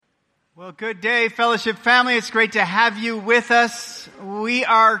Well, good day, Fellowship family. It's great to have you with us. We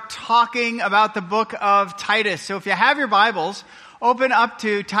are talking about the book of Titus. So if you have your Bibles, open up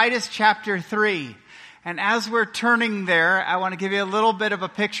to Titus chapter 3. And as we're turning there, I want to give you a little bit of a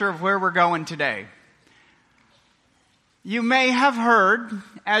picture of where we're going today. You may have heard,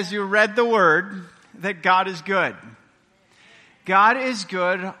 as you read the word, that God is good. God is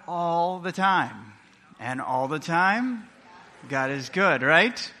good all the time. And all the time, God is good,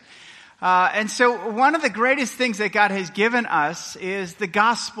 right? And so one of the greatest things that God has given us is the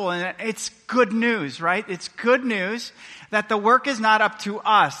gospel, and it's good news, right? It's good news that the work is not up to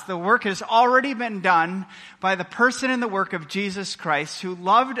us. The work has already been done by the person and the work of Jesus Christ, who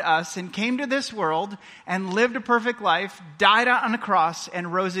loved us and came to this world and lived a perfect life, died on a cross,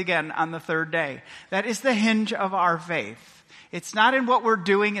 and rose again on the third day. That is the hinge of our faith. It's not in what we're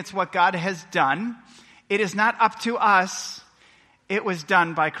doing, it's what God has done. It is not up to us. It was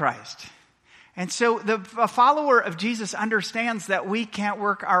done by Christ. And so a follower of Jesus understands that we can't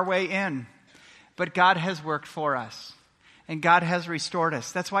work our way in, but God has worked for us, and God has restored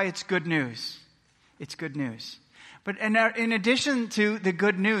us. That's why it's good news. It's good news. But in addition to the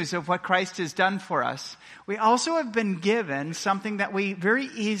good news of what Christ has done for us, we also have been given something that we very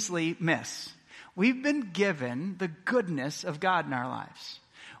easily miss. We've been given the goodness of God in our lives.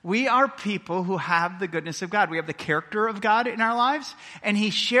 We are people who have the goodness of God. We have the character of God in our lives, and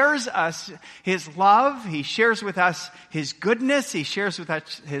He shares us His love. He shares with us His goodness. He shares with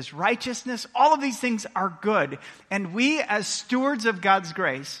us His righteousness. All of these things are good, and we as stewards of God's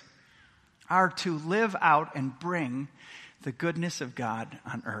grace are to live out and bring the goodness of God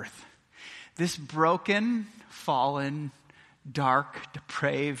on earth. This broken, fallen, dark,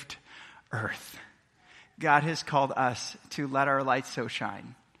 depraved earth, God has called us to let our light so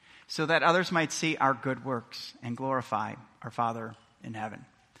shine, so that others might see our good works and glorify our Father in heaven.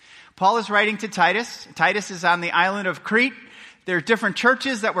 Paul is writing to Titus. Titus is on the island of Crete. There are different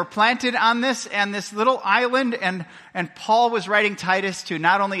churches that were planted on this little island, and Paul was writing Titus to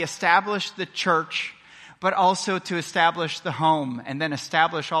not only establish the church, but also to establish the home, and then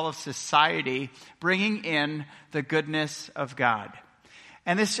establish all of society, bringing in the goodness of God.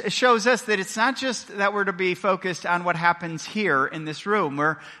 And this shows us that it's not just that we're to be focused on what happens here in this room.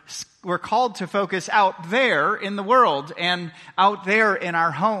 We're called to focus out there in the world and out there in our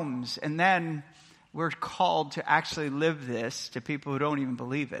homes. And then we're called to actually live this to people who don't even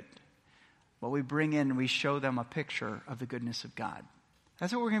believe it. What we bring in, we show them a picture of the goodness of God.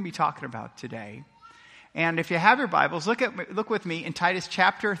 That's what we're going to be talking about today. And if you have your Bibles, look with me in Titus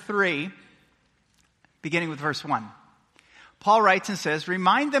chapter 3, beginning with verse 1. Paul writes and says,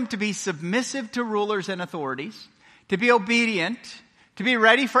 "Remind them to be submissive to rulers and authorities, to be obedient, to be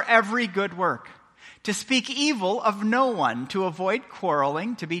ready for every good work, to speak evil of no one, to avoid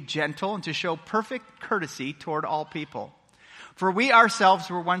quarreling, to be gentle, and to show perfect courtesy toward all people. For we ourselves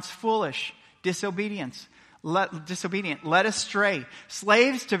were once foolish, disobedient, led astray,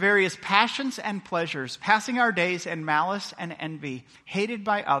 slaves to various passions and pleasures, passing our days in malice and envy, hated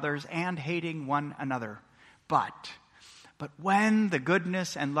by others and hating one another. But when the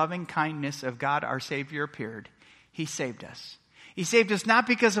goodness and loving kindness of God our Savior appeared, He saved us. He saved us not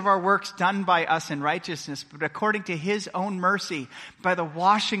because of our works done by us in righteousness, but according to His own mercy, by the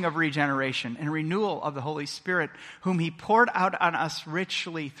washing of regeneration and renewal of the Holy Spirit, whom He poured out on us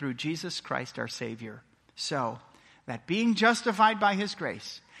richly through Jesus Christ our Savior, so that being justified by His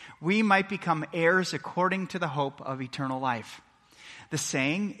grace, we might become heirs according to the hope of eternal life. The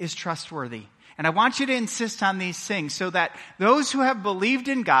saying is trustworthy. And I want you to insist on these things so that those who have believed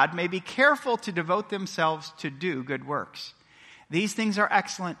in God may be careful to devote themselves to do good works. These things are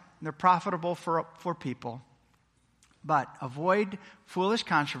excellent. They're profitable for people. But avoid foolish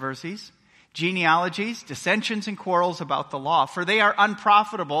controversies, genealogies, dissensions, and quarrels about the law, for they are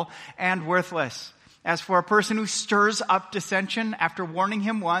unprofitable and worthless. As for a person who stirs up dissension after warning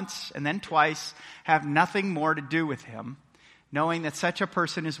him once and then twice, have nothing more to do with him. Knowing that such a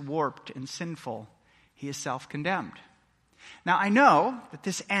person is warped and sinful, he is self-condemned." Now, I know that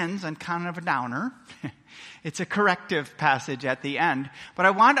this ends on kind of a downer. It's a corrective passage at the end. But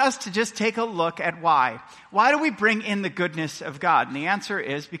I want us to just take a look at why. Why do we bring in the goodness of God? And the answer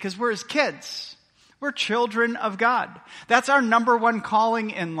is because we're His kids. We're children of God. That's our number one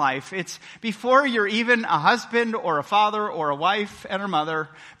calling in life. It's before you're even a husband or a father or a wife and a mother,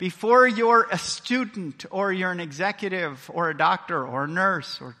 before you're a student or you're an executive or a doctor or a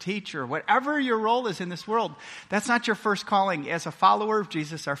nurse or teacher, whatever your role is in this world, that's not your first calling. As a follower of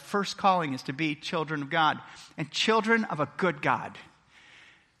Jesus, our first calling is to be children of God and children of a good God,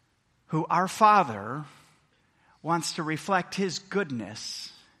 who our Father wants to reflect His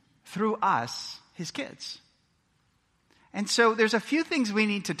goodness through us, his kids. And so there's a few things we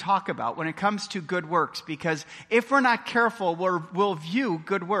need to talk about when it comes to good works, because if we're not careful, we'll view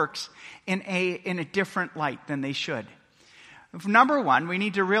good works in a different light than they should. Number one, we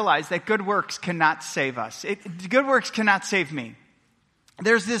need to realize that good works cannot save us. Good works cannot save me.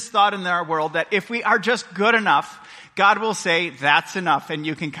 There's this thought in our world that if we are just good enough, God will say, that's enough and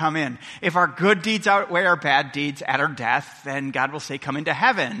you can come in. If our good deeds outweigh our bad deeds at our death, then God will say, come into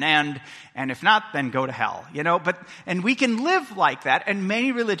heaven. And if not, then go to hell. And we can live like that, and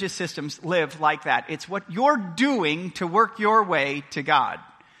many religious systems live like that. It's what you're doing to work your way to God.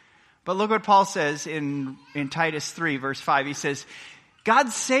 But look what Paul says in Titus 3, verse 5. He says, God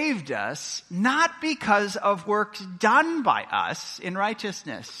saved us not because of works done by us in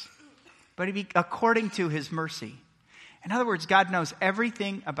righteousness, but according to his mercy. In other words, God knows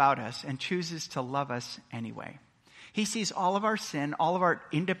everything about us and chooses to love us anyway. He sees all of our sin, all of our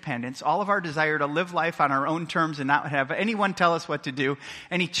independence, all of our desire to live life on our own terms and not have anyone tell us what to do.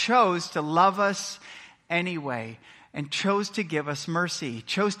 And he chose to love us anyway, and chose to give us mercy,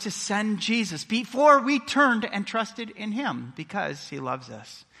 chose to send Jesus before we turned and trusted in him because he loves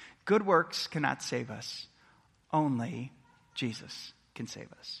us. Good works cannot save us. Only Jesus can save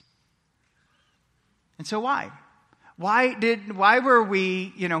us. And so why? Why were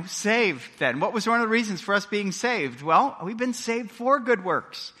we, saved then? What was one of the reasons for us being saved? Well, we've been saved for good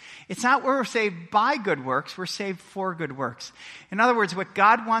works. It's not we're saved by good works, we're saved for good works. In other words, what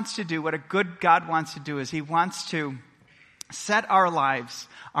God wants to do, what a good God wants to do is he wants to set our lives,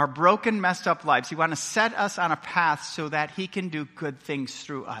 our broken, messed up lives. He wants to set us on a path so that he can do good things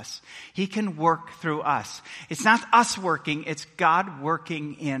through us. He can work through us. It's not us working, it's God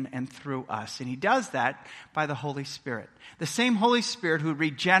working in and through us. And he does that by the Holy Spirit. The same Holy Spirit who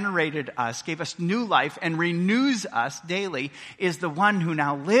regenerated us, gave us new life, and renews us daily is the one who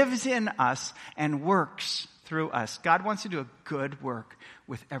now lives in us and works through us. God wants to do a good work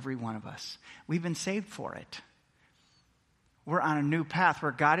with every one of us. We've been saved for it. We're on a new path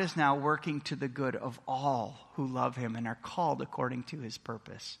where God is now working to the good of all who love him and are called according to his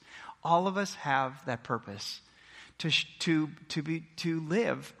purpose. All of us have that purpose to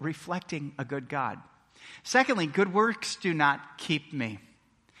live reflecting a good God. Secondly, good works do not keep me.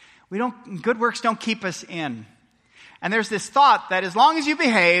 Good works don't keep us in. And there's this thought that as long as you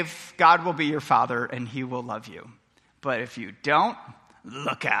behave, God will be your father and he will love you. But if you don't,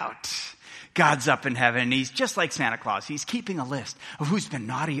 look out. God's up in heaven. He's just like Santa Claus. He's keeping a list of who's been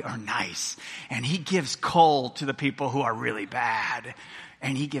naughty or nice. And he gives coal to the people who are really bad.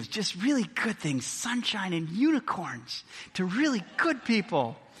 And he gives just really good things, sunshine and unicorns to really good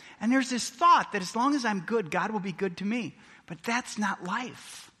people. And there's this thought that as long as I'm good, God will be good to me. But that's not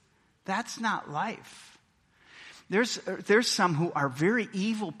life. That's not life. There's some who are very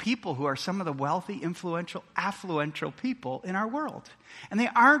evil people who are some of the wealthy, influential, affluential people in our world. And they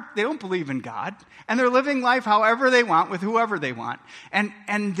don't believe in God. And they're living life however they want with whoever they want.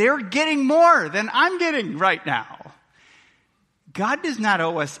 And they're getting more than I'm getting right now. God does not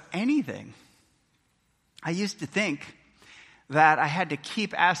owe us anything. I used to think that I had to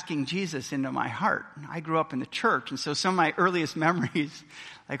keep asking Jesus into my heart. I grew up in the church, and so some of my earliest memories,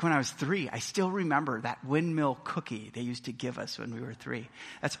 like when I was 3, I still remember that windmill cookie they used to give us when we were 3.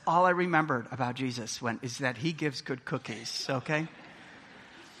 That's all I remembered about Jesus, is that he gives good cookies, okay?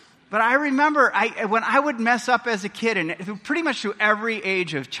 But I remember when I would mess up as a kid, and pretty much through every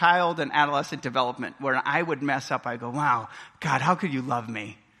age of child and adolescent development, where I would mess up, I go, wow, God, how could you love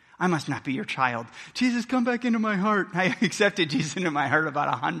me? I must not be your child. Jesus, come back into my heart. I accepted Jesus into my heart about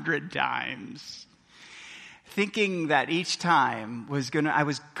 100 times, thinking that each time I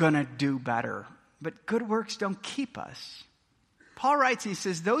was gonna do better. But good works don't keep us. Paul writes, he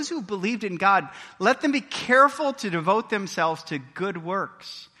says, those who believed in God, let them be careful to devote themselves to good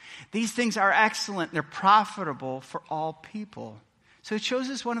works. These things are excellent. They're profitable for all people. So it shows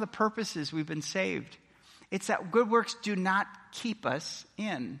us one of the purposes we've been saved. It's that good works do not keep us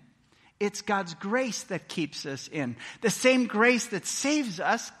in. It's God's grace that keeps us in. The same grace that saves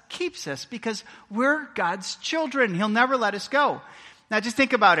us keeps us because we're God's children. He'll never let us go. Now just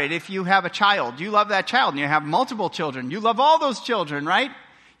think about it. If you have a child, you love that child, and you have multiple children. You love all those children, right?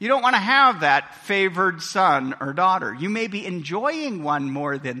 You don't want to have that favored son or daughter. You may be enjoying one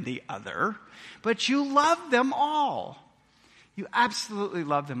more than the other, but you love them all. You absolutely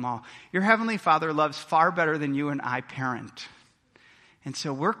love them all. Your Heavenly Father loves far better than you and I parent. And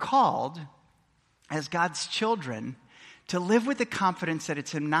so we're called, as God's children, to live with the confidence that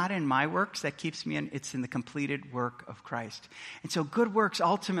it's not in my works that keeps me in, it's in the completed work of Christ. And so good works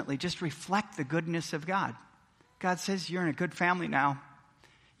ultimately just reflect the goodness of God. God says, you're in a good family now.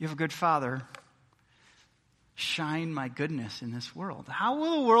 You have a good Father. Shine my goodness in this world. How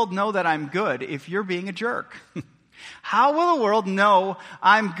will the world know that I'm good if you're being a jerk? How will the world know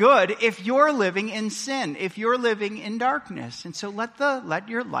I'm good if you're living in sin, if you're living in darkness? And so let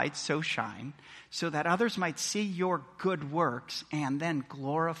your light so shine so that others might see your good works and then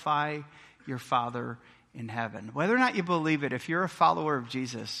glorify your Father in heaven. Whether or not you believe it, if you're a follower of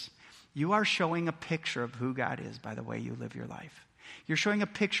Jesus, you are showing a picture of who God is by the way you live your life. You're showing a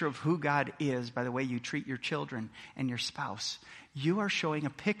picture of who God is by the way you treat your children and your spouse. You are showing a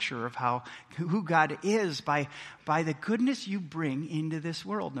picture of who God is by the goodness you bring into this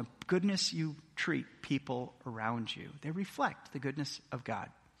world, the goodness you treat people around you. They reflect the goodness of God.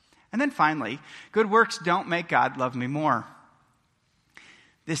 And then finally, good works don't make God love me more.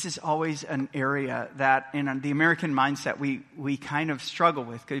 This is always an area that in the American mindset we kind of struggle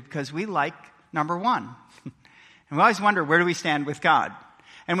with because we like number one. And we always wonder, where do we stand with God?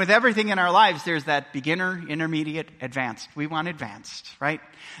 And with everything in our lives, there's that beginner, intermediate, advanced. We want advanced, right?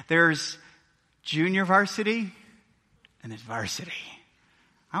 There's junior varsity and there's varsity.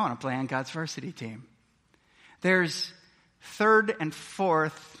 I want to play on God's varsity team. There's third and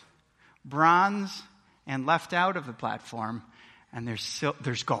fourth, bronze and left out of the platform, and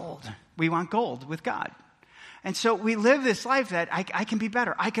there's gold. We want gold with God. And so we live this life that I can be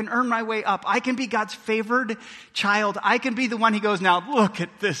better. I can earn my way up. I can be God's favored child. I can be the one he goes, now look at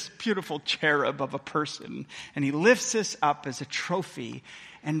this beautiful cherub of a person. And he lifts us up as a trophy.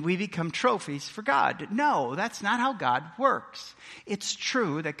 And we become trophies for God. No, that's not how God works. It's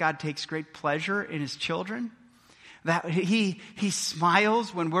true that God takes great pleasure in his children. That he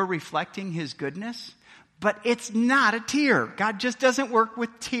smiles when we're reflecting his goodness. But it's not a tear. God just doesn't work with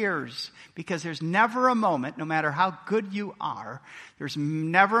tears. Because there's never a moment, no matter how good you are, there's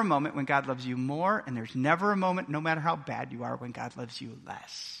never a moment when God loves you more, and there's never a moment, no matter how bad you are, when God loves you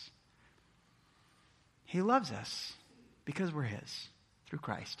less. He loves us because we're his, through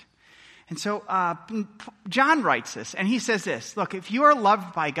Christ. And so John writes this, and he says this, look, if you are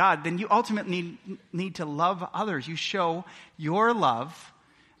loved by God, then you ultimately need to love others. You show your love,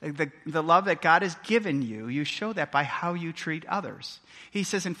 the love that God has given you, you show that by how you treat others. He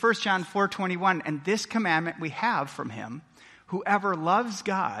says in 1 John 4:21, and this commandment we have from him, whoever loves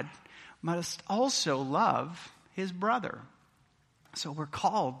God must also love his brother. So we're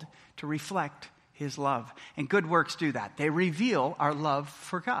called to reflect his love. And good works do that. They reveal our love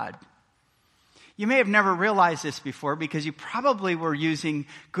for God. You may have never realized this before because you probably were using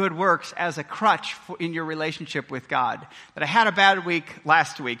good works as a crutch in your relationship with God. That I had a bad week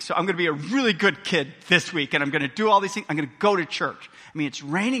last week, so I'm going to be a really good kid this week, and I'm going to do all these things. I'm going to go to church. I mean, it's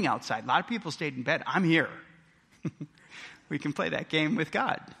raining outside. A lot of people stayed in bed. I'm here. We can play that game with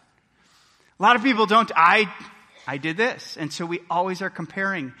God. A lot of people don't. I did this. And so we always are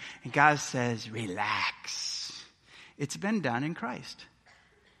comparing. And God says, relax. It's been done in Christ.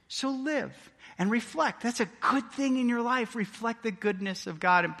 So live. And reflect. That's a good thing in your life. Reflect the goodness of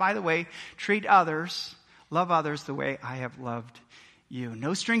God. And by the way, treat others, love others the way I have loved you.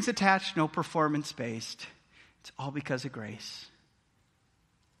 No strings attached, no performance based. It's all because of grace.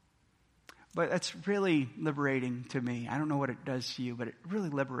 But that's really liberating to me. I don't know what it does to you, but it really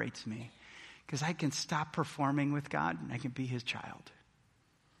liberates me. Because I can stop performing with God and I can be his child.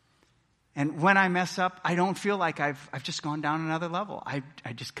 And when I mess up, I don't feel like I've just gone down another level. I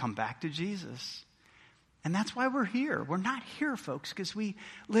just come back to Jesus. And that's why we're here. We're not here, folks, because we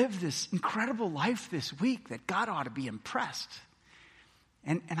live this incredible life this week that God ought to be impressed.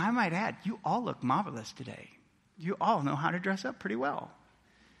 And I might add, you all look marvelous today. You all know how to dress up pretty well.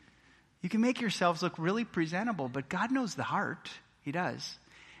 You can make yourselves look really presentable, but God knows the heart. He does.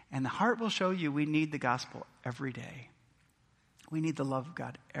 And the heart will show you we need the gospel every day. We need the love of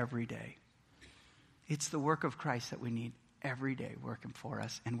God every day. It's the work of Christ that we need every day working for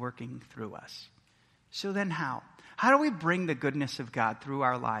us and working through us. So then how? How do we bring the goodness of God through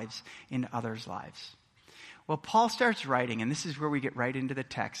our lives into others' lives? Well, Paul starts writing, and this is where we get right into the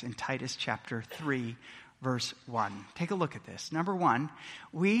text in Titus chapter 3, verse 1. Take a look at this. Number 1,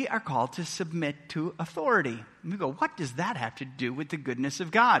 we are called to submit to authority. And we go, what does that have to do with the goodness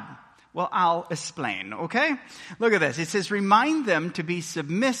of God? Well, I'll explain, okay? Look at this. It says, remind them to be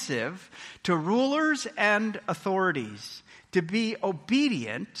submissive to rulers and authorities, to be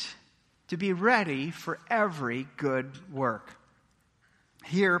obedient, to be ready for every good work.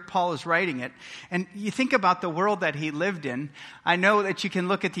 Here, Paul is writing it. And you think about the world that he lived in. I know that you can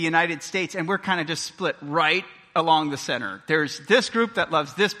look at the United States, and we're kind of just split right along the center. There's this group that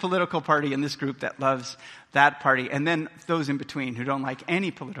loves this political party and this group that loves that party. And then those in between who don't like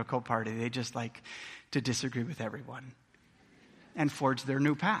any political party. They just like to disagree with everyone. and forge their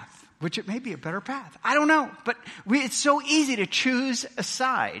new path, which it may be a better path. I don't know. But it's so easy to choose a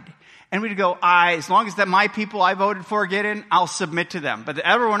side. And we'd go, as long as that my people I voted for get in, I'll submit to them. But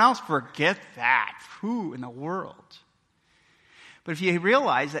everyone else, forget that. Who in the world? But if you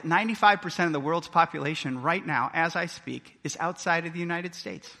realize that 95% of the world's population right now, as I speak, is outside of the United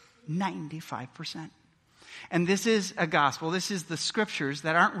States. 95%. And this is a gospel. This is the scriptures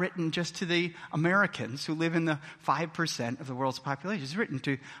that aren't written just to the Americans who live in the 5% of the world's population. It's written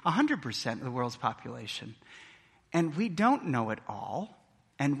to 100% of the world's population. And we don't know it all.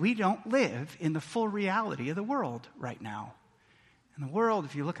 And we don't live in the full reality of the world right now. In the world,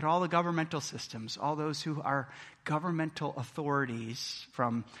 if you look at all the governmental systems, all those who are governmental authorities,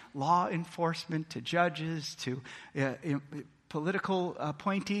 from law enforcement to judges to political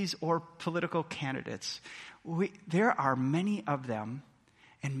appointees or political candidates, there are many of them,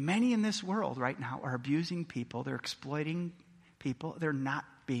 and many in this world right now are abusing people. They're exploiting people. They're not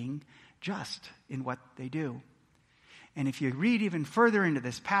being just in what they do. And if you read even further into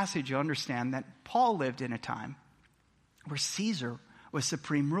this passage, you'll understand that Paul lived in a time where Caesar was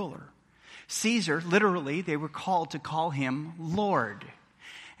supreme ruler. Caesar, literally, they were called to call him Lord.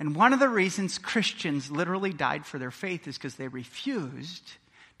 And one of the reasons Christians literally died for their faith is because they refused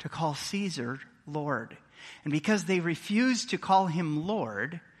to call Caesar Lord. And because they refused to call him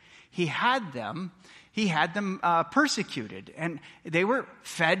Lord, he had them persecuted, and they were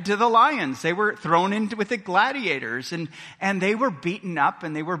fed to the lions. They were thrown into with the gladiators, and they were beaten up,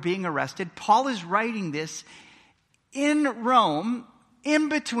 and they were being arrested. Paul is writing this in Rome, in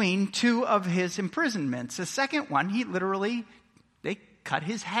between two of his imprisonments. The second one, they cut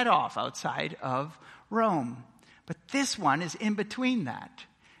his head off outside of Rome. But this one is in between that.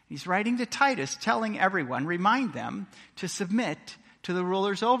 He's writing to Titus, telling everyone, remind them to submit to the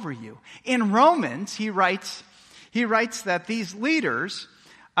rulers over you. In Romans, he writes that these leaders,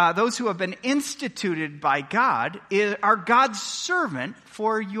 those who have been instituted by God, are God's servant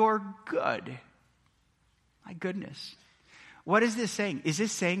for your good. My goodness. What is this saying? Is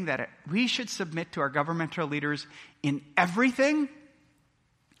this saying that we should submit to our governmental leaders in everything?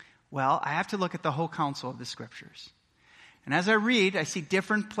 Well, I have to look at the whole counsel of the scriptures. And as I read, I see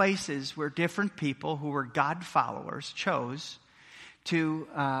different places where different people who were God followers chose to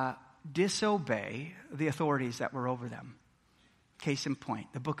disobey the authorities that were over them. Case in point,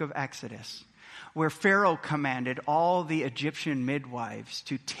 the book of Exodus, where Pharaoh commanded all the Egyptian midwives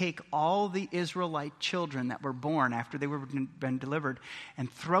to take all the Israelite children that were born after they were been delivered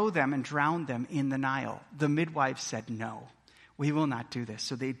and throw them and drown them in the Nile. The midwives said, no, we will not do this.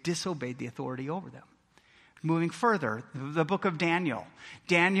 So they disobeyed the authority over them. Moving further, the book of Daniel.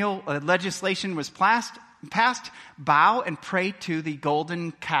 Legislation was passed, bow and pray to the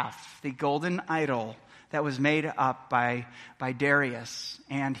golden calf, the golden idol that was made up by Darius.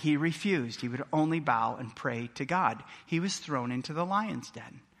 And he refused. He would only bow and pray to God. He was thrown into the lion's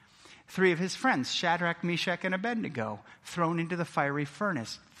den. 3 of his friends, Shadrach, Meshach, and Abednego, thrown into the fiery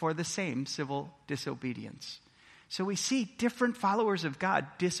furnace for the same civil disobedience. So we see different followers of God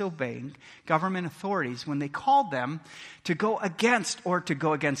disobeying government authorities when they called them to go against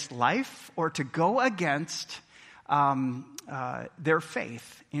life or to go against their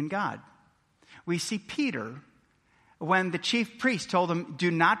faith in God. We see Peter, when the chief priest told him, do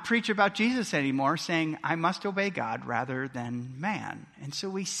not preach about Jesus anymore, saying, I must obey God rather than man. And so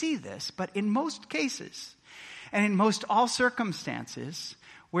we see this, but in most cases, and in most all circumstances,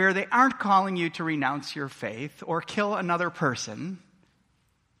 where they aren't calling you to renounce your faith or kill another person,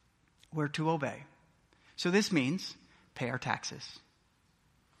 we're to obey. So this means pay our taxes.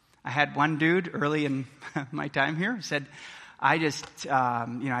 I had one dude early in my time here who said, I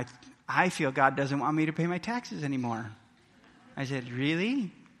feel God doesn't want me to pay my taxes anymore. I said,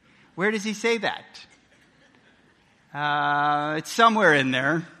 really? Where does he say that? It's somewhere in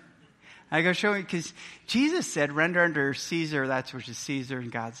there. I go show you, because Jesus said, render unto Caesar that which is Caesar,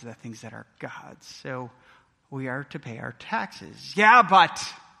 and God's the things that are God's. So we are to pay our taxes. Yeah, but.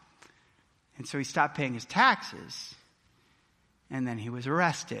 And so he stopped paying his taxes. And then he was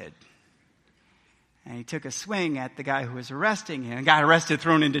arrested. And he took a swing at the guy who was arresting him and got arrested,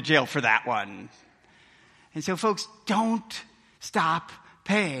 thrown into jail for that one. And so folks, don't stop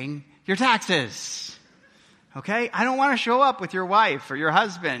paying your taxes. Okay? I don't want to show up with your wife or your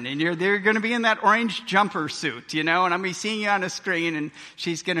husband and they're going to be in that orange jumper suit, and I'm going to be seeing you on a screen and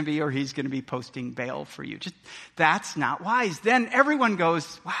he's going to be posting bail for you. That's not wise. Then everyone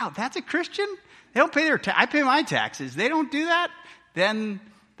goes, wow, that's a Christian? They don't pay I pay my taxes. They don't do that? Then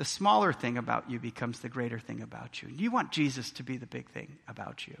the smaller thing about you becomes the greater thing about you. You want Jesus to be the big thing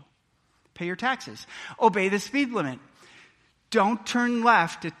about you. Pay your taxes. Obey the speed limit. don't turn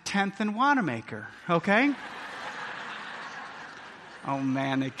left at 10th and Wanamaker, okay? Oh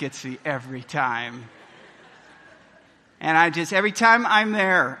man, it gets me every time. And every time I'm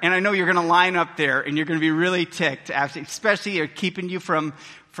there, and I know you're going to line up there, and you're going to be really ticked, especially you're keeping you from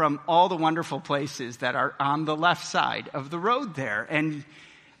all the wonderful places that are on the left side of the road there. And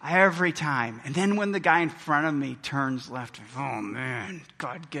every time. And then when the guy in front of me turns left, oh man,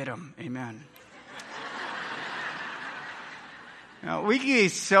 God get him. Amen. We can be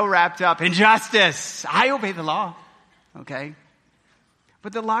so wrapped up in justice. I obey the law. Okay?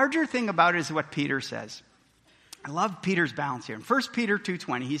 But the larger thing about it is what Peter says. I love Peter's balance here. In 1 Peter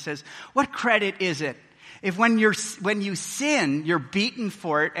 2:20, he says, what credit is it if when you sin, you're beaten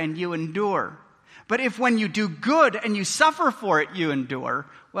for it and you endure? But if when you do good and you suffer for it, you endure,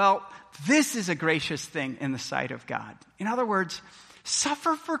 well, this is a gracious thing in the sight of God. In other words,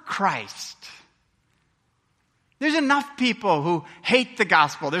 suffer for Christ. There's enough people who hate the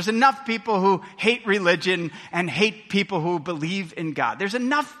gospel. There's enough people who hate religion and hate people who believe in God. There's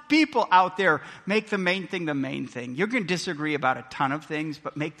enough people out there. Make the main thing the main thing. You're going to disagree about a ton of things,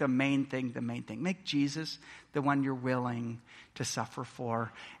 but make the main thing the main thing. Make Jesus the one you're willing to suffer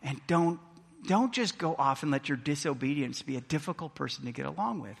for. And don't just go off and let your disobedience be a difficult person to get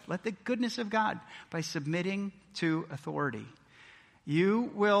along with. Let the goodness of God by submitting to authority.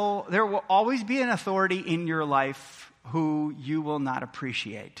 There will always be an authority in your life who you will not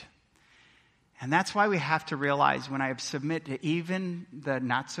appreciate. And that's why we have to realize when I submit to even the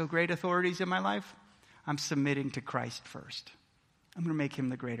not so great authorities in my life, I'm submitting to Christ first. I'm going to make him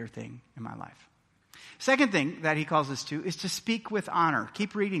the greater thing in my life. Second thing that he calls us to is to speak with honor.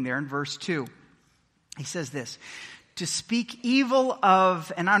 Keep reading there in verse 2. He says this, to speak evil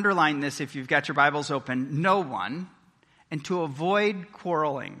of, and underline this if you've got your Bibles open, no one, and to avoid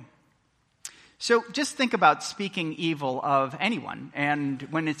quarreling. So just think about speaking evil of anyone. And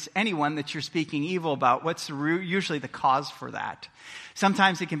when it's anyone that you're speaking evil about, what's usually the cause for that?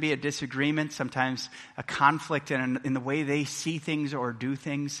 Sometimes it can be a disagreement, sometimes a conflict in the way they see things or do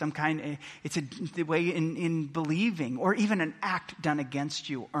things. It's the way in believing, or even an act done against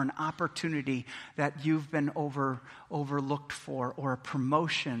you, or an opportunity that you've been overlooked for, or a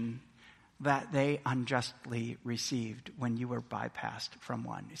promotion that they unjustly received when you were bypassed from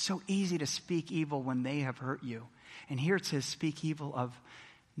one. It's so easy to speak evil when they have hurt you. And here it says, speak evil of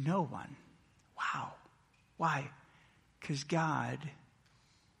no one. Wow. Why? Because God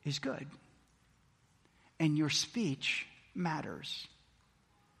is good. And your speech matters.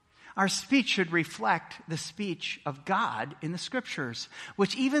 Our speech should reflect the speech of God in the scriptures,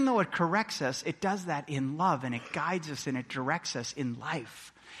 which even though it corrects us, it does that in love, and it guides us and it directs us in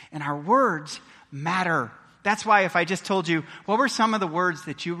life. And our words matter. That's why if I just told you, what were some of the words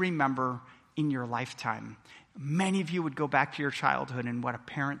that you remember in your lifetime? Many of you would go back to your childhood and what a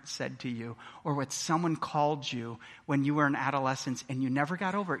parent said to you, or what someone called you when you were in adolescence and you never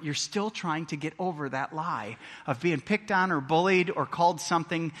got over it. You're still trying to get over that lie of being picked on or bullied or called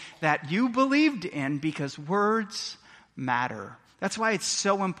something that you believed in, because words matter. That's why it's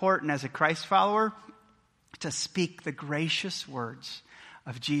so important as a Christ follower to speak the gracious words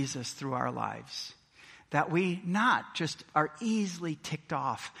of Jesus through our lives. That we not just are easily ticked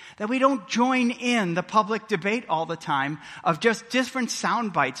off. That we don't join in the public debate all the time of just different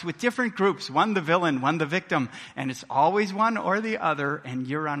sound bites with different groups. One the villain, one the victim. And it's always one or the other, and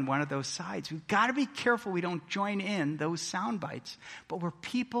you're on one of those sides. We've got to be careful we don't join in those sound bites. But we're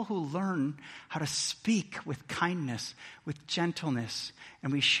people who learn how to speak with kindness, with gentleness,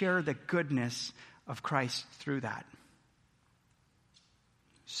 and we share the goodness of Christ through that.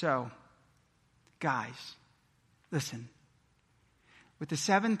 So, guys, listen. With the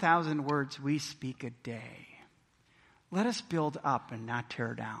 7,000 words we speak a day, let us build up and not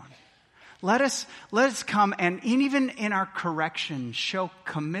tear down. Let us come and even in our correction show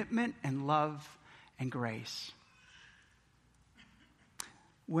commitment and love and grace.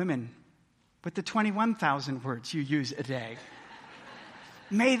 Women, with the 21,000 words you use a day,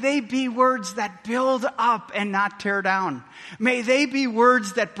 may they be words that build up and not tear down. May they be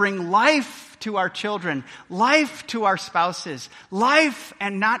words that bring life to our children, life to our spouses, life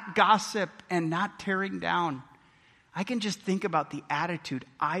and not gossip and not tearing down. I can just think about the attitude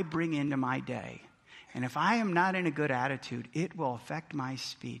I bring into my day. And if I am not in a good attitude, it will affect my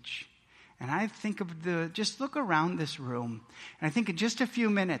speech. And I think of just look around this room, and I think in just a few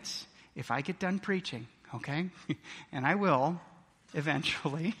minutes, if I get done preaching, okay, and I will,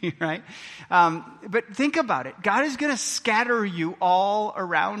 eventually, right? But think about it. God is going to scatter you all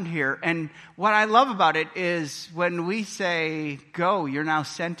around here. And what I love about it is when we say, go, you're now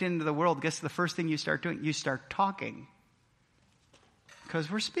sent into the world, guess the first thing you start doing? You start talking. because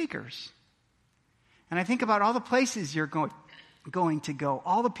we're speakers. And I think about all the places you're going to go,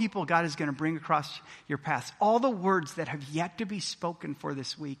 all the people God is going to bring across your path, all the words that have yet to be spoken for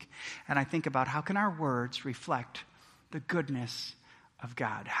this week. And I think about how can our words reflect the goodness of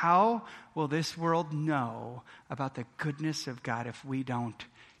God? How will this world know about the goodness of God if we don't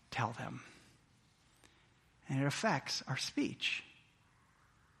tell them? And it affects our speech.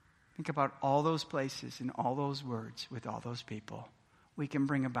 Think about all those places and all those words with all those people. We can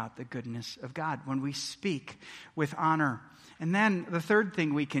bring about the goodness of God when we speak with honor. And then the third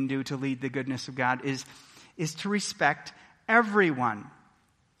thing we can do to lead the goodness of God is to respect everyone.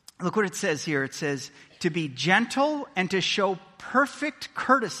 Look what it says here. It says, to be gentle and to show perfect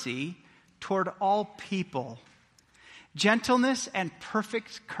courtesy toward all people. Gentleness and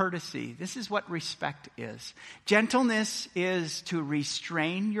perfect courtesy. This is what respect is. Gentleness is to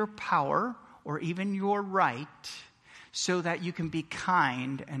restrain your power or even your right so that you can be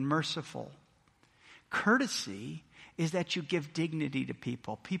kind and merciful. Courtesy is that you give dignity to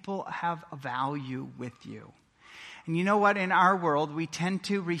people. People have a value with you. And you know what? In our world, we tend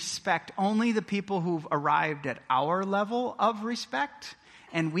to respect only the people who've arrived at our level of respect.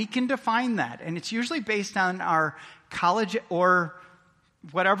 And we can define that. And it's usually based on our college or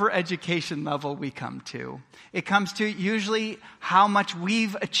whatever education level we come to. It comes to usually how much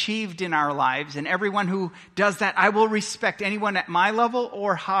we've achieved in our lives. And everyone who does that, I will respect anyone at my level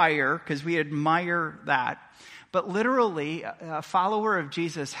or higher because we admire that. But literally, a follower of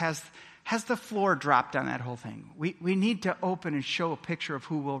Jesus has the floor dropped on that whole thing. We need to open and show a picture of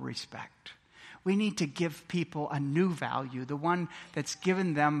who we'll respect. We need to give people a new value, the one that's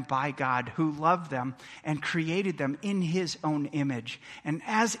given them by God, who loved them and created them in his own image. And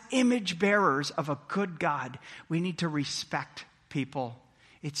as image bearers of a good God, we need to respect people.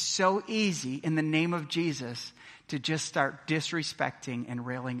 It's so easy in the name of Jesus to just start disrespecting and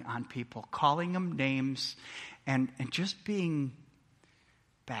railing on people, calling them names and just being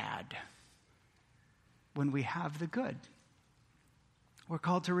bad when we have the good. We're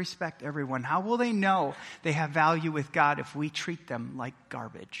called to respect everyone. How will they know they have value with God if we treat them like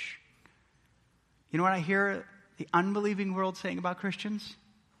garbage? You know what I hear the unbelieving world saying about Christians?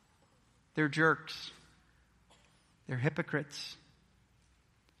 They're jerks. They're hypocrites.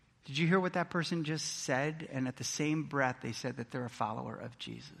 Did you hear what that person just said? And at the same breath, they said that they're a follower of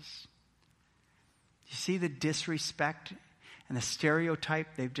Jesus. You see the disrespect and the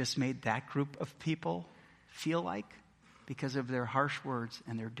stereotype they've just made that group of people feel like? Because of their harsh words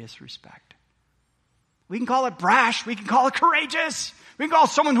and their disrespect. We can call it brash. We can call it courageous. We can call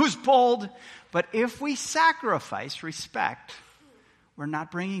someone who's bold. But if we sacrifice respect, we're not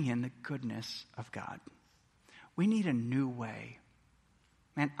bringing in the goodness of God. We need a new way.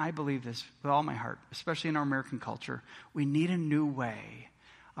 Man, I believe this with all my heart, especially in our American culture. We need a new way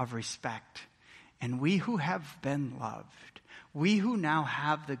of respect. And we who have been loved, we who now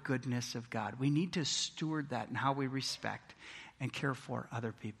have the goodness of God, we need to steward that in how we respect and care for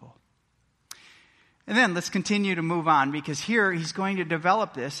other people. And then let's continue to move on, because here he's going to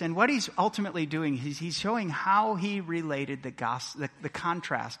develop this. And what he's ultimately doing is he's showing how he related the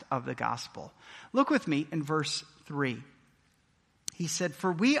contrast of the gospel. Look with me in verse 3. He said,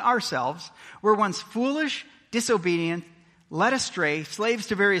 "For we ourselves were once foolish, disobedient, led astray, slaves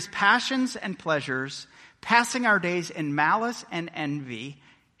to various passions and pleasures, passing our days in malice and envy,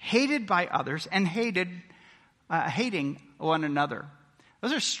 hated by others, and hating one another."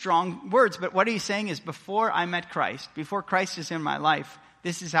 Those are strong words, but what he's saying is before I met Christ, before Christ is in my life,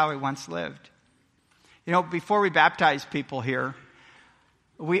 this is how I once lived. You know, before we baptize people here,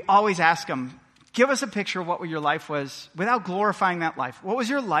 we always ask them, give us a picture of what your life was without glorifying that life. What was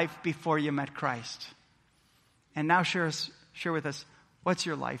your life before you met Christ? And now share with us, what's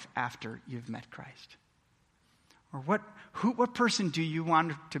your life after you've met Christ? Or what person do you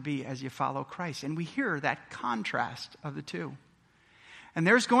want to be as you follow Christ? And we hear that contrast of the two. And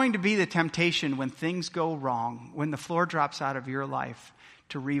there's going to be the temptation when things go wrong, when the floor drops out of your life,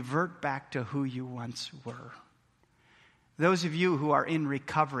 to revert back to who you once were. Those of you who are in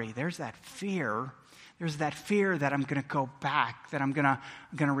recovery, there's that fear. There's that fear that I'm going to go back, that I'm going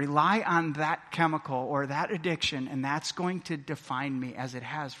to rely on that chemical or that addiction, and that's going to define me as it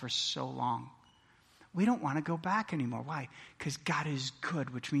has for so long. We don't want to go back anymore. Why? Because God is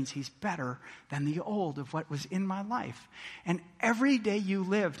good, which means he's better than the old of what was in my life. And every day you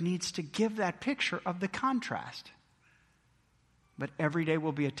live needs to give that picture of the contrast. But every day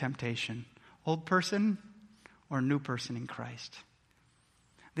will be a temptation. Old person or new person in Christ.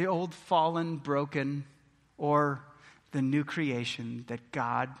 The old fallen, broken, or the new creation that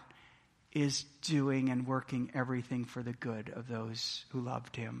God is doing and working everything for the good of those who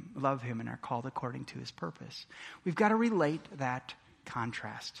love him and are called according to his purpose. We've got to relate that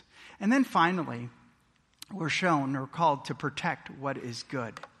contrast. And then finally, we're called to protect what is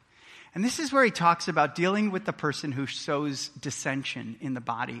good. And this is where he talks about dealing with the person who sows dissension in the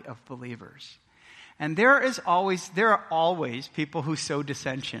body of believers. And there are always people who sow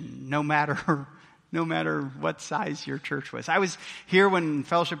dissension, no matter what size your church was. I was here when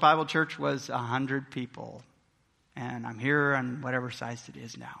Fellowship Bible Church was 100 people. And I'm here on whatever size it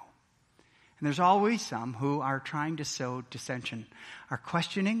is now. And there's always some who are trying to sow dissension, are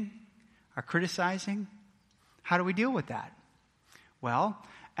questioning, are criticizing. How do we deal with that? Well,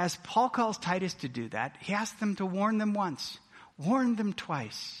 as Paul calls Titus to do that, he asks them to warn them once, warn them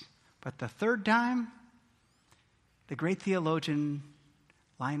twice. But the third time, the great theologian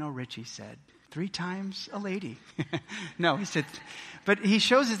Lionel Richie said, 3 times a lady. No, he said, but he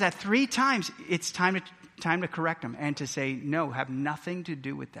shows us that 3 times it's time to correct them and to say, no, have nothing to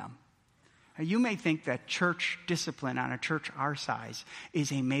do with them. Now, you may think that church discipline on a church our size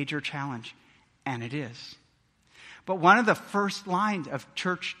is a major challenge, and it is. But one of the first lines of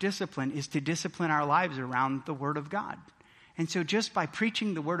church discipline is to discipline our lives around the Word of God. And so just by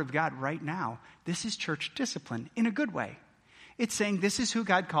preaching the Word of God right now, this is church discipline in a good way. It's saying this is who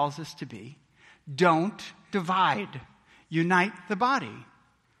God calls us to be. Don't divide. Unite the body.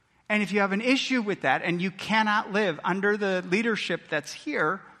 And if you have an issue with that and you cannot live under the leadership that's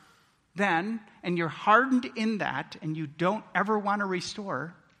here, then, and you're hardened in that and you don't ever want to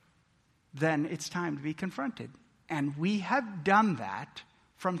restore, then it's time to be confronted. And we have done that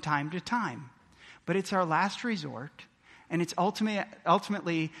from time to time. But it's our last resort, and it's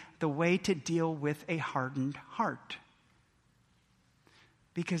ultimately the way to deal with a hardened heart.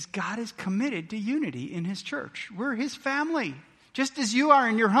 Because God is committed to unity in his church. We're his family. Just as you are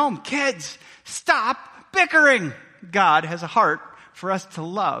in your home. Kids, stop bickering. God has a heart for us to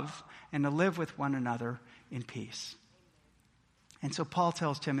love and to live with one another in peace. And so Paul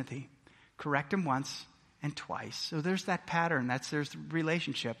tells Timothy, correct him once and twice. So there's that pattern. There's the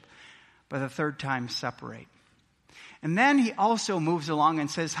relationship. But the third time, separate. And then he also moves along and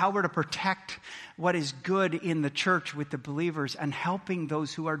says how we're to protect what is good in the church with the believers and helping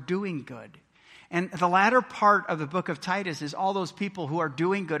those who are doing good. And the latter part of the book of Titus is all those people who are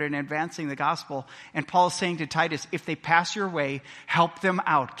doing good and advancing the gospel. And Paul's saying to Titus, if they pass your way, help them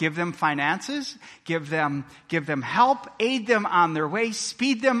out. Give them finances, give them help, aid them on their way,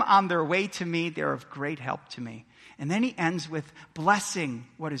 speed them on their way to me. They're of great help to me. And then he ends with blessing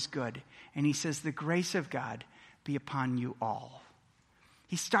what is good. And he says, the grace of God be upon you all.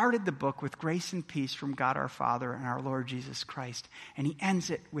 He started the book with grace and peace from God our Father and our Lord Jesus Christ. And he ends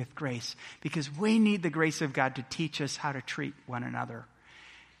it with grace because we need the grace of God to teach us how to treat one another.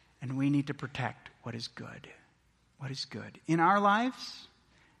 And we need to protect what is good. What is good in our lives,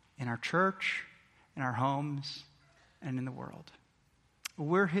 in our church, in our homes, and in the world.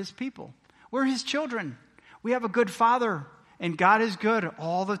 We're his people. We're his children. We have a good Father, and God is good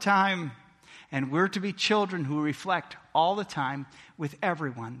all the time. And we're to be children who reflect all the time with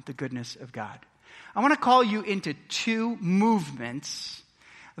everyone the goodness of God. I want to call you into 2 movements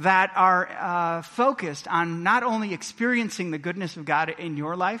that are focused on not only experiencing the goodness of God in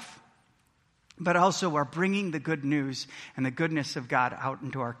your life, but also are bringing the good news and the goodness of God out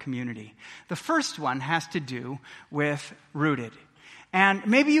into our community. The first one has to do with Rooted. And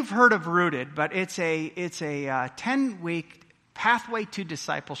maybe you've heard of Rooted, but it's a 10-week pathway to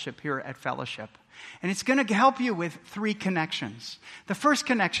discipleship here at Fellowship. And it's going to help you with 3 connections. The first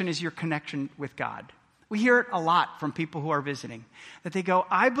connection is your connection with God. We hear it a lot from people who are visiting. That they go,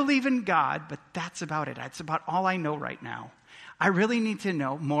 I believe in God, but that's about it. That's about all I know right now. I really need to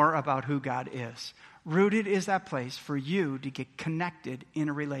know more about who God is. Rooted is that place for you to get connected in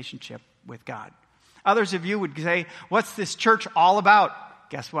a relationship with God. Others of you would say, what's this church all about?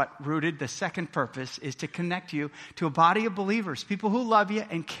 Guess what? Rooted, the second purpose is to connect you to a body of believers, people who love you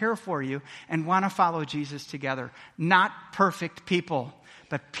and care for you and want to follow Jesus together. Not perfect people,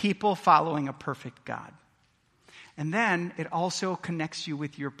 but people following a perfect God. And then it also connects you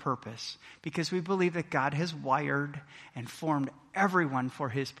with your purpose because we believe that God has wired and formed everyone for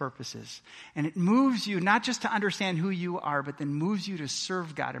his purposes. And it moves you not just to understand who you are, but then moves you to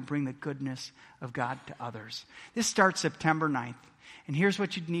serve God and bring the goodness of God to others. This starts September 9th. And here's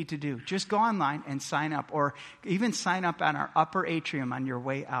what you need to do. Just go online and sign up, or even sign up on our upper atrium on your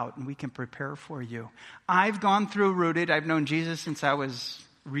way out, and we can prepare for you. I've gone through Rooted. I've known Jesus since I was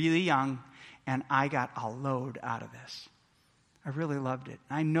really young, and I got a load out of this. I really loved it.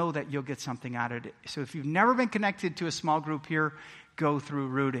 I know that you'll get something out of it. So if you've never been connected to a small group here, go through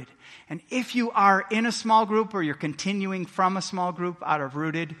Rooted. And if you are in a small group or you're continuing from a small group out of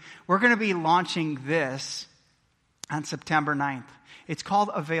Rooted, we're going to be launching this on September 9th. It's called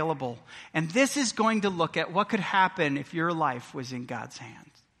Available. And this is going to look at what could happen if your life was in God's hands.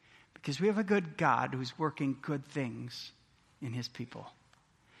 Because we have a good God who's working good things in his people.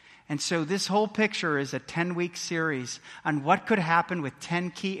 And so this whole picture is a 10-week series on what could happen with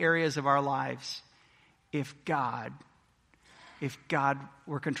 10 key areas of our lives if God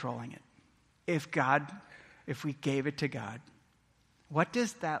were controlling it. If we gave it to God. What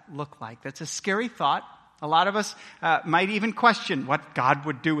does that look like? That's a scary thought. A lot of us might even question what God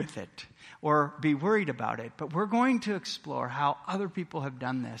would do with it or be worried about it. But we're going to explore how other people have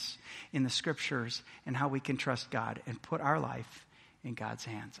done this in the scriptures and how we can trust God and put our life in God's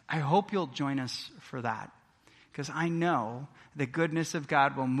hands. I hope you'll join us for that, because I know the goodness of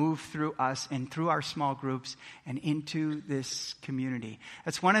God will move through us and through our small groups and into this community.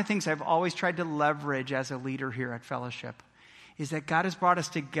 That's one of the things I've always tried to leverage as a leader here at Fellowship, is that God has brought us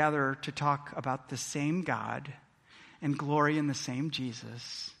together to talk about the same God and glory in the same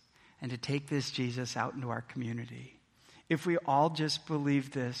Jesus, and to take this Jesus out into our community. If we all just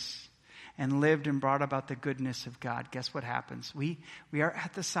believed this and lived and brought about the goodness of God, guess what happens? We are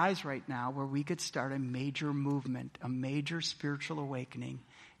at the size right now where we could start a major movement, a major spiritual awakening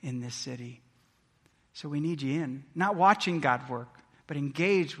in this city. So we need you in, not watching God work, but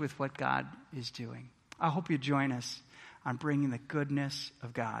engaged with what God is doing. I hope you join us on bringing the goodness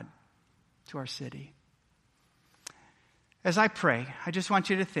of God to our city. As I pray, I just want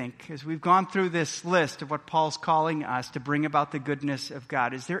you to think, as we've gone through this list of what Paul's calling us to bring about the goodness of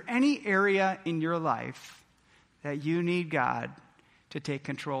God, is there any area in your life that you need God to take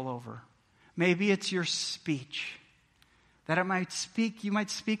control over? Maybe it's your speech, that you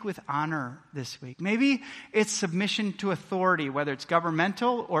might speak with honor this week. Maybe it's submission to authority, whether it's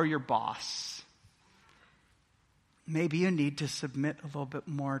governmental or your boss. Maybe you need to submit a little bit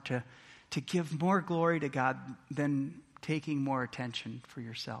more to give more glory to God than taking more attention for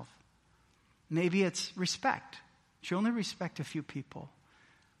yourself. Maybe it's respect. You only respect a few people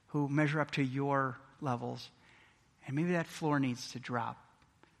who measure up to your levels. And maybe that floor needs to drop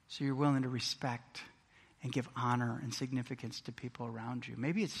so you're willing to respect and give honor and significance to people around you.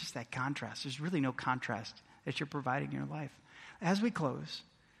 Maybe it's just that contrast. There's really no contrast that you're providing in your life. As we close,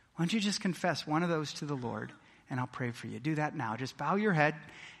 why don't you just confess one of those to the Lord, and I'll pray for you. Do that now. Just bow your head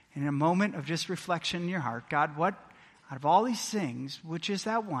in a moment of just reflection in your heart. God, what out of all these things, which is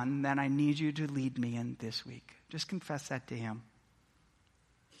that one that I need you to lead me in this week? Just confess that to him.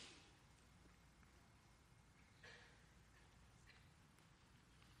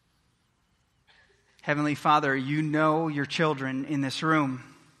 Heavenly Father, you know your children in this room,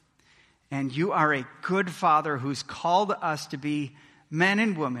 and you are a good Father who's called us to be men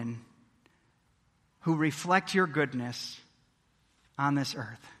and women who reflect your goodness on this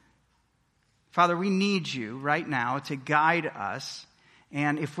earth. Father, we need you right now to guide us.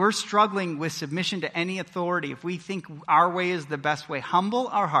 And if we're struggling with submission to any authority, if we think our way is the best way, humble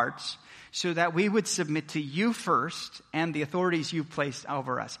our hearts so that we would submit to you first and the authorities you've placed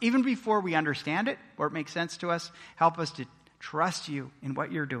over us. Even before we understand it or it makes sense to us, help us to trust you in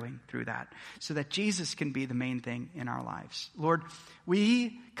what you're doing through that so that Jesus can be the main thing in our lives. Lord,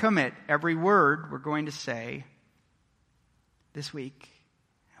 we commit every word we're going to say this week.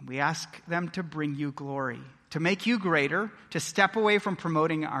 We ask them to bring you glory, to make you greater, to step away from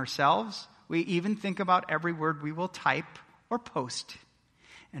promoting ourselves. We even think about every word we will type or post.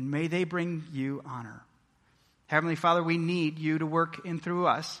 And may they bring you honor. Heavenly Father, we need you to work in through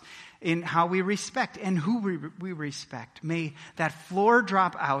us in how we respect and who we respect. May that floor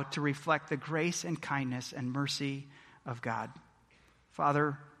drop out to reflect the grace and kindness and mercy of God.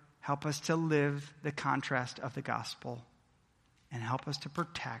 Father, help us to live the contrast of the gospel. And help us to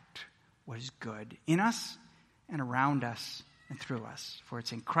protect what is good in us and around us and through us. For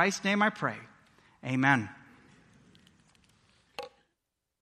it's in Christ's name I pray. Amen.